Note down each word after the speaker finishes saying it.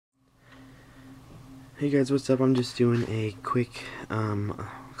Hey guys, what's up? I'm just doing a quick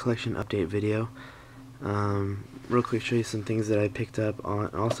collection update video. Real quick, show you some things that I picked up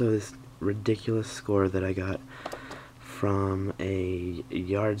on. Also, this ridiculous score that I got from a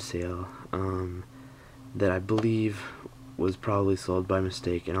yard sale that I believe was probably sold by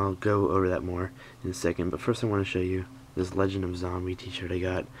mistake, and I'll go over that more in a second. But first, I want to show you this Legend of Zombie t-shirt I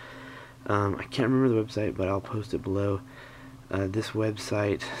got. I can't remember the website, but I'll post it below. This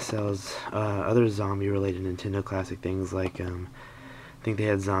website sells other zombie-related Nintendo classic things like, I think they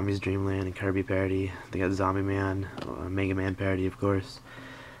had Zombies Dreamland and Kirby parody. They got Zombie Man, Mega Man parody, of course.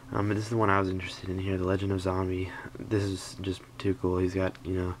 But this is the one I was interested in here, the Legend of Zombie. This is just too cool. He's got,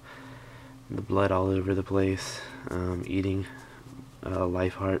 you know, the blood all over the place, eating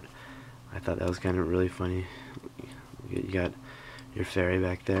life heart. I thought that was kind of really funny. You got your fairy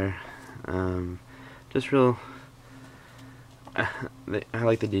back there. Just real... I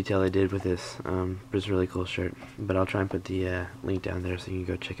like the detail they did with this. It's a really cool shirt, but I'll try and put the link down there so you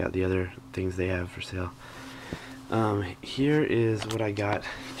can go check out the other things they have for sale. Here is what I got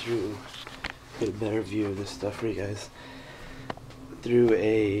through, get a better view of this stuff for you guys, through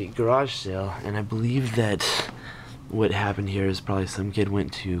a garage sale. And I believe that what happened here is probably some kid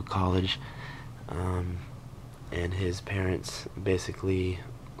went to college and his parents basically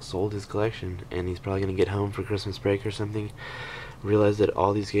sold his collection, and he's probably gonna get home for Christmas break or something, realize that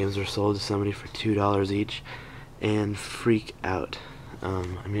all these games are sold to somebody for $2 each, and freak out. I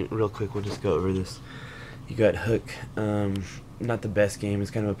mean, real quick, we'll just go over this. You got Hook, not the best game.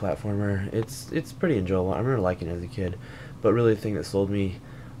 It's kind of a platformer. It's pretty enjoyable. I remember liking it as a kid, but really the thing that sold me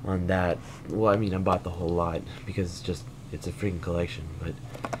on that, well, I mean, I bought the whole lot because it's a freaking collection, but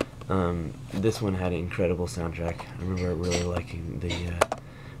this one had an incredible soundtrack. I remember really liking the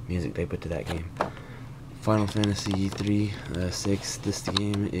music they put to that game. Final Fantasy 6. This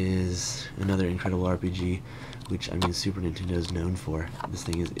game is another incredible RPG, which, I mean, Super Nintendo is known for. This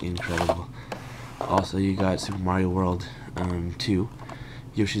thing is incredible. Also, you got Super Mario World 2,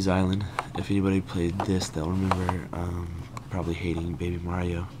 Yoshi's Island. If anybody played this, they'll remember probably hating Baby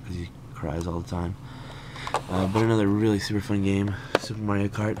Mario because he cries all the time. But another really super fun game, Super Mario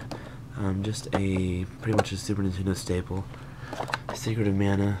Kart. Just pretty much a Super Nintendo staple. Secret of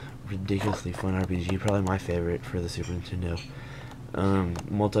Mana, ridiculously fun RPG, probably my favorite for the Super Nintendo.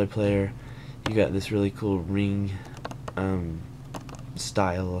 Multiplayer, you got this really cool ring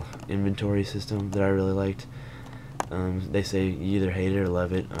style inventory system that I really liked. They say you either hate it or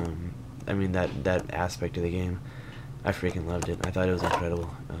love it. I mean, that aspect of the game, I freaking loved it. I thought it was incredible.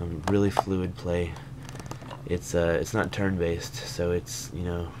 Really fluid play. It's not turn-based, so it's, you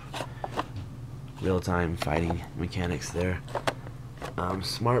know, real-time fighting mechanics there.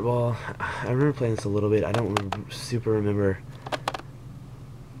 Smart Ball, I remember playing this a little bit. I don't super remember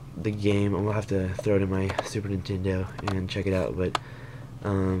the game. I'm gonna have to throw it in my Super Nintendo and check it out, but I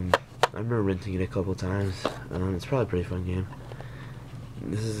remember renting it a couple times. It's probably a pretty fun game.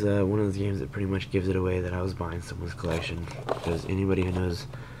 This is one of those games that pretty much gives it away that I was buying someone's collection, because anybody who knows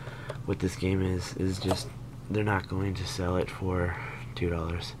what this game is just, they're not going to sell it for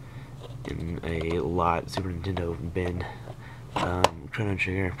 $2 in a lot Super Nintendo bin. Chrono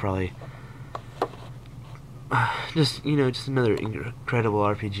Trigger, probably just another incredible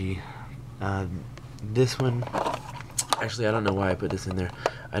RPG. This one, actually, I don't know why I put this in there.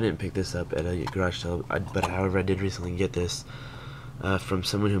 I didn't pick this up at a garage sale, but however, I did recently get this from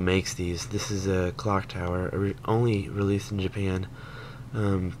someone who makes these. This is a Clock Tower, only released in Japan,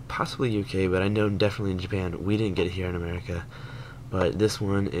 possibly UK, but I know definitely in Japan. We didn't get it here in America, but this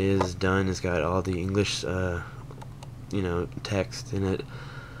one is done. It's got all the English text in it.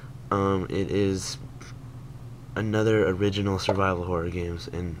 It is another original survival horror games,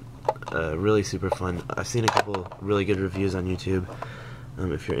 and really super fun. I've seen a couple really good reviews on YouTube.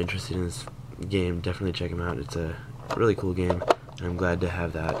 If you're interested in this game, definitely check them out. It's a really cool game, and I'm glad to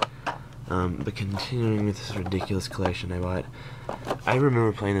have that. But continuing with this ridiculous collection I bought, I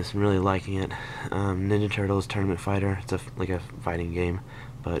remember playing this and really liking it. Ninja Turtles Tournament Fighter. It's like a fighting game,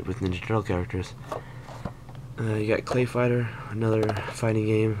 but with Ninja Turtle characters. You got Clay Fighter, another fighting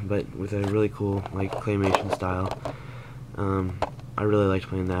game, but with a really cool, like, claymation style. I really liked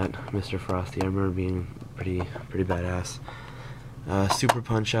playing that. Mr. Frosty, I remember being pretty badass. Super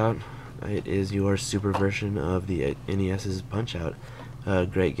Punch-Out. It is your super version of the NES's Punch-Out.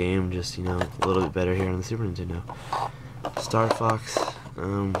 Great game, just, a little bit better here on the Super Nintendo. Star Fox.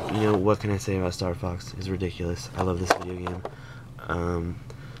 What can I say about Star Fox? It's ridiculous. I love this video game.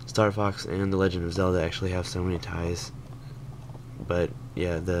 Star Fox and The Legend of Zelda actually have so many ties, but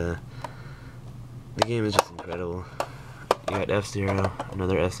yeah, the game is just incredible. You got F-Zero,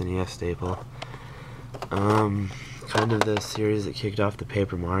 another SNES staple. Kind of the series that kicked off the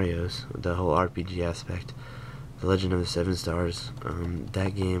Paper Marios, the whole RPG aspect. The Legend of the Seven Stars.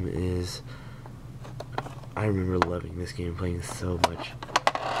 That game is... I remember loving this game, playing so much.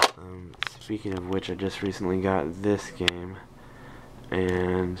 Speaking of which, I just recently got this game,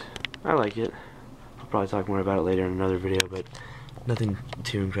 and I like it. I'll probably talk more about it later in another video, but nothing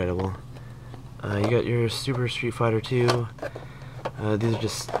too incredible. You got your Super Street Fighter 2. These are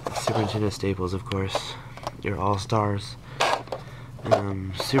just Super Nintendo staples, of course. Your All-Stars.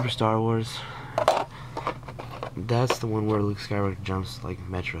 Super Star Wars. That's the one where Luke Skywalker jumps like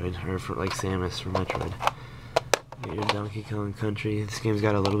Metroid, or for, like Samus from Metroid. You got your Donkey Kong Country. This game's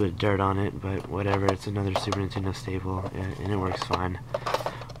got a little bit of dirt on it, but whatever. It's another Super Nintendo staple, and it works fine.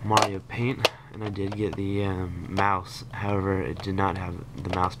 Mario Paint, and I did get the mouse. However, it did not have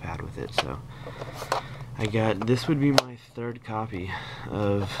the mouse pad with it, so I got, this would be my third copy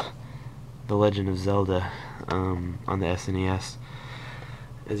of The Legend of Zelda on the SNES.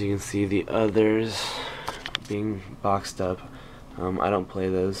 As you can see, the others being boxed up. I don't play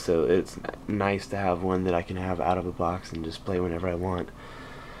those, so it's nice to have one that I can have out of a box and just play whenever I want.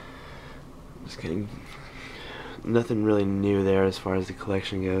 Just kidding. Nothing really new there as far as the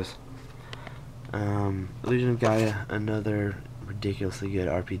collection goes. Illusion of Gaia, another ridiculously good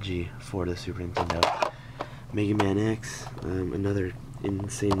RPG for the Super Nintendo. Mega Man X, another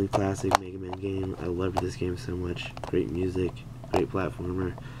insanely classic Mega Man game. I loved this game so much. Great music, great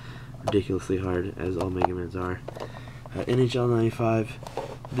platformer, ridiculously hard, as all Mega Mans are. NHL 95,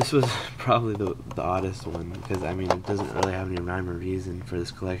 this was probably the oddest one, because I mean it doesn't really have any rhyme or reason for this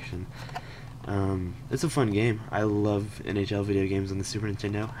collection. It's a fun game. I love NHL video games on the Super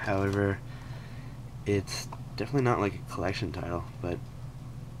Nintendo. However, it's definitely not like a collection title, but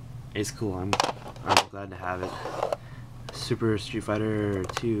it's cool. I'm glad to have it. Super Street Fighter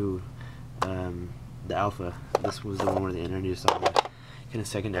 2, the Alpha. This was the one where they introduced all the kind of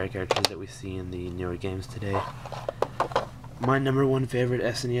secondary characters that we see in the newer games today. My number one favorite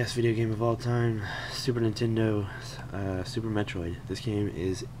SNES video game of all time, Super Nintendo, Super Metroid. This game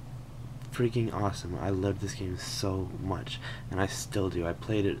is freaking awesome. I love this game so much, and I still do. I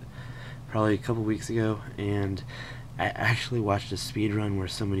played it probably a couple weeks ago, and I actually watched a speed run where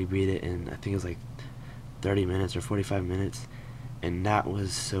somebody beat it in, I think it was like 30 minutes or 45 minutes, and that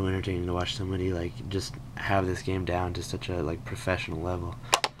was so entertaining to watch somebody like just have this game down to such a like professional level.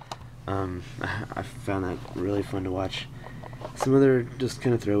 I found that really fun to watch. Some other just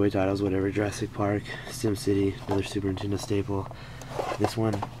kind of throwaway titles, whatever. Jurassic Park, SimCity, another Super Nintendo staple. This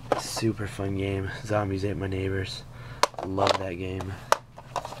one, super fun game. Zombies Ate My Neighbors. Love that game.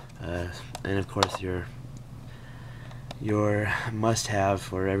 And of course your must-have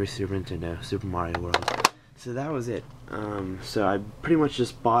for every Super Nintendo, Super Mario World. So that was it. So I pretty much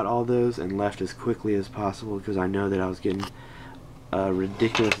just bought all those and left as quickly as possible because I know that I was getting a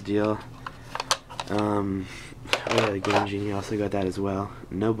ridiculous deal. Oh yeah, the Game Genie, also got that as well.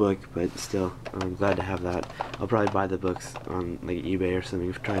 No book, but still, I'm glad to have that. I'll probably buy the books on like eBay or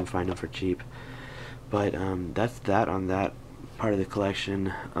something, try and find them for cheap. But that's that on that part of the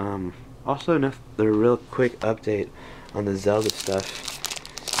collection. Also, the real quick update on the Zelda stuff.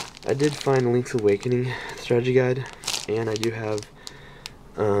 I did find Link's Awakening strategy guide, and I do have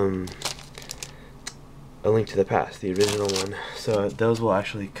A Link to the Past, the original one. So those will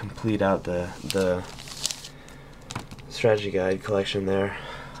actually complete out the strategy guide collection there.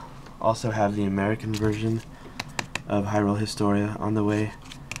 Also have the American version of Hyrule Historia on the way.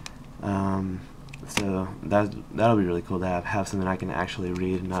 So that'll be really cool to have something I can actually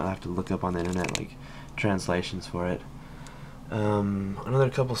read and not have to look up on the internet like translations for it. Another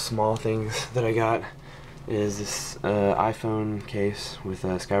couple small things that I got is this iPhone case with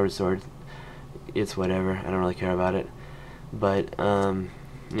Skyward Sword. It's whatever, I don't really care about it, but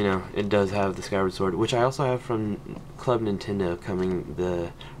you know, it does have the Skyward Sword, which I also have from Club Nintendo coming,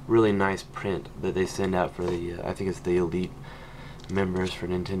 the really nice print that they send out for the I think it's the elite members for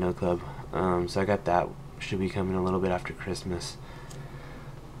Nintendo Club. So I got that, should be coming a little bit after Christmas.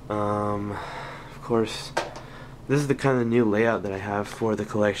 Of course, this is the kind of new layout that I have for the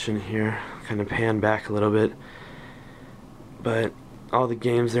collection here. Kind of pan back a little bit, but all the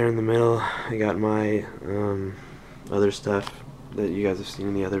games there in the middle. I got my other stuff that you guys have seen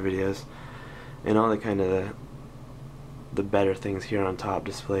in the other videos, and all the kind of the better things here on top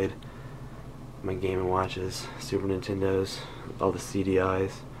displayed. My Game & Watches, Super Nintendos, all the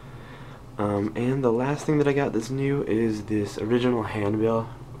CDIs. And the last thing that I got that's new is this original handbill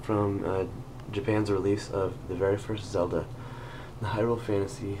from Japan's release of the very first Zelda, the Hyrule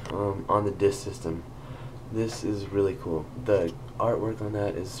Fantasy, on the disc system. This is really cool. The artwork on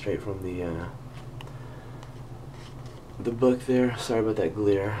that is straight from the the book there. Sorry about that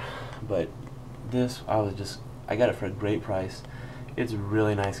glare, but this I got it for a great price. It's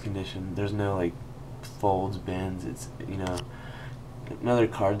really nice condition. There's no like folds, bends. It's, you know, another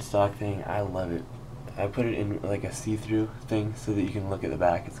cardstock thing. I love it. I put it in like a see-through thing so that you can look at the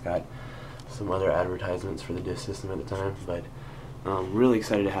back. It's got some other advertisements for the disc system at the time, but really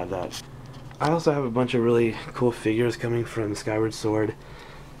excited to have that. I also have a bunch of really cool figures coming from Skyward Sword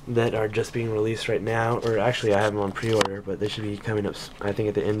that are just being released right now, or actually I have them on pre-order, but they should be coming up I think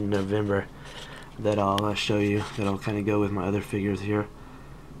at the end of November, that I'll show you, that'll kind of go with my other figures here.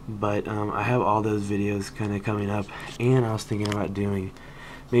 But I have all those videos kind of coming up, and I was thinking about doing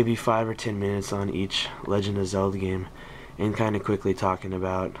maybe 5 or 10 minutes on each Legend of Zelda game, and kind of quickly talking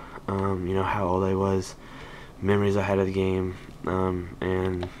about you know, how old I was, memories I had of the game,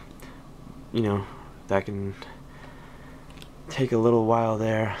 and you know, that can take a little while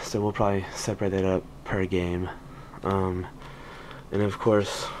there, so we'll probably separate that up per game. And of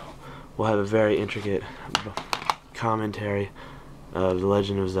course we'll have a very intricate commentary of The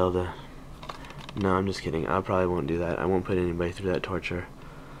Legend of Zelda. No, I'm just kidding. I probably won't do that. I won't put anybody through that torture.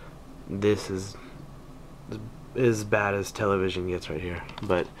 This is as bad as television gets right here.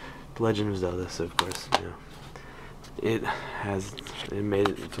 But The Legend of Zelda, so of course, you know, it made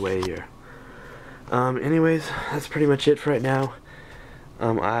its way here. Anyways, that's pretty much it for right now.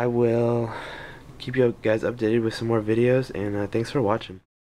 I will keep you guys updated with some more videos, and thanks for watching.